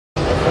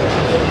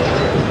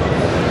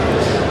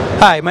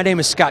Hi, my name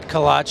is Scott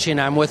Kalach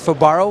and I'm with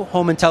Fibaro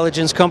Home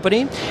Intelligence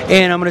Company,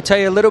 and I'm going to tell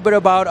you a little bit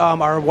about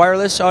our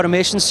wireless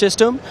automation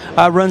system.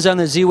 Runs on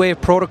the Z-Wave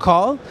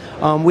protocol.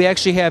 We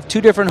actually have two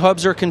different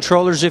hubs or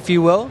controllers, if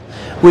you will.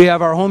 We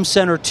have our Home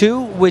Center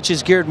 2, which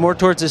is geared more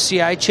towards the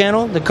CI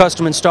channel, the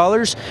custom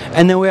installers,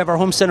 and then we have our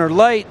Home Center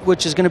Lite,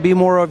 which is going to be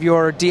more of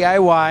your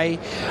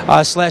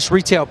DIY slash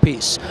retail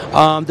piece.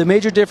 The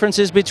major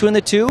differences between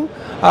the two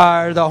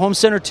are the Home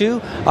Center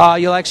 2,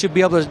 you'll actually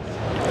be able to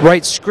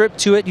write script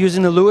to it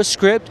using the Lewis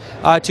script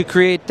to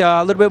create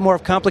a little bit more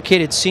of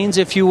complicated scenes,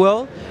 if you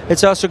will.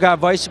 It's also got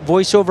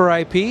voice over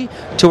IP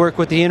to work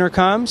with the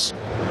intercoms.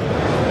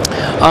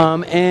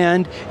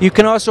 And you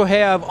can also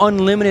have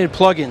unlimited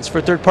plugins for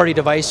third-party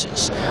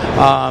devices.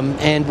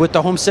 And with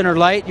the Home Center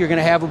Lite, you're going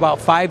to have about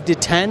 5 to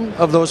 10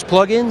 of those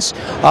plugins.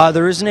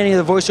 There isn't any of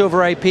the voice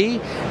over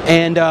IP,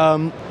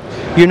 and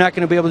you're not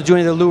going to be able to do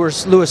any of the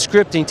Lewis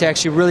scripting to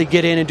actually really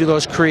get in and do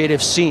those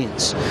creative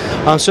scenes.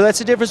 So that's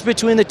the difference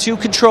between the two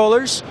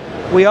controllers.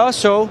 We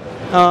also,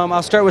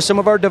 I'll start with some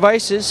of our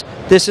devices.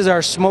 This is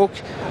our smoke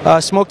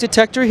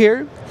detector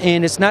here,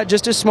 and it's not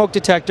just a smoke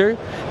detector.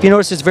 If you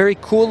notice, it's very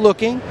cool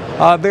looking,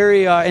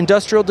 very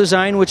industrial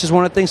design, which is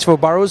one of the things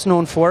Fibaro is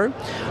known for.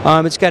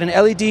 It's got an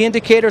LED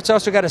indicator. It's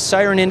also got a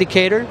siren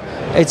indicator.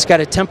 It's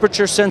got a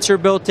temperature sensor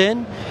built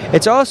in.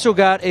 It's also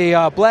got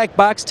a black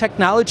box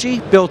technology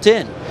built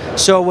in.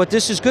 So what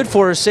this is good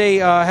for is, say,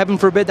 heaven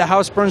forbid, the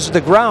house burns to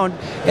the ground,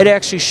 it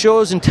actually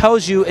shows and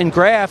tells you in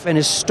graph and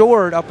is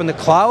stored up in the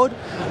cloud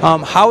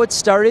how it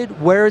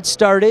started, where it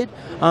started,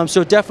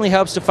 so it definitely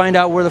helps to find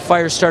out where the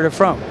fire started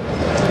from.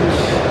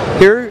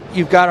 Here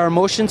you've got our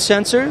motion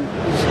sensor,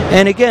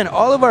 and again,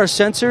 all of our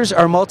sensors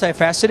are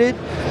multifaceted.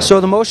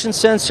 So the motion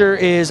sensor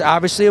is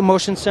obviously a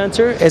motion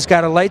sensor. It's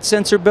got a light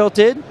sensor built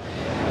in,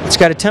 it's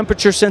got a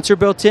temperature sensor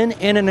built in,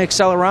 and an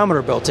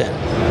accelerometer built in.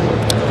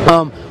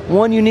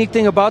 One unique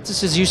thing about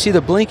this is you see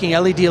the blinking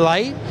LED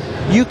light.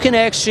 You can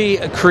actually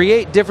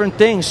create different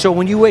things. So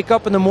when you wake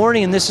up in the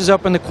morning and this is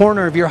up in the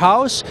corner of your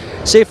house,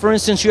 say for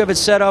instance you have it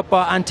set up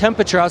on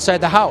temperature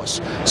outside the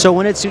house. So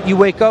when you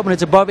wake up and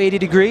it's above 80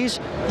 degrees,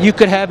 you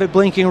could have it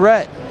blinking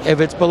red. If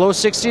it's below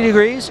 60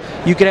 degrees,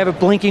 you could have it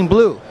blinking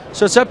blue.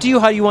 So it's up to you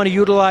how you want to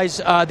utilize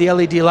the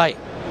LED light.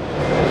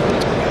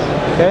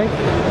 Okay.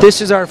 This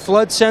is our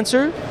flood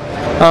sensor.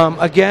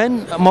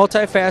 Again,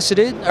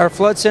 multifaceted. Our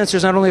flood sensor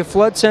is not only a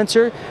flood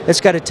sensor,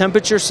 it's got a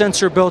temperature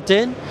sensor built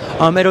in.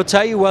 It'll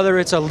tell you whether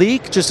it's a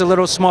leak, just a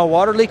little small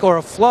water leak, or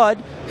a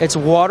flood. It's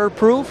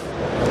waterproof.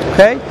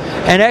 Okay?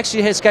 And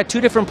actually it's got two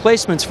different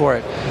placements for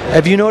it.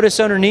 If you notice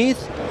underneath,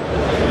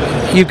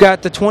 you've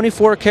got the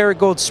 24 karat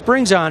gold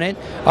springs on it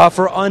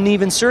for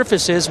uneven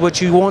surfaces,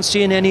 which you won't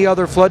see in any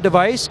other flood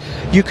device.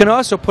 You can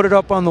also put it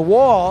up on the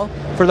wall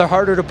for the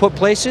harder to put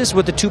places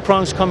with the two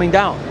prongs coming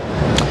down.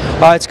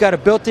 It's got a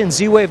built-in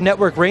Z-Wave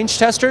network range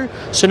tester,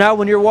 so now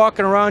when you're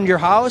walking around your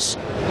house,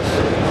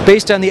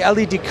 based on the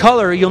LED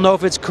color, you'll know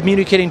if it's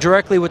communicating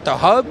directly with the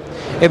hub,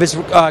 if it's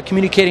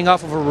communicating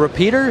off of a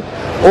repeater,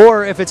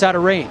 or if it's out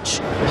of range.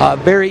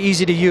 Very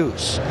easy to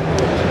use.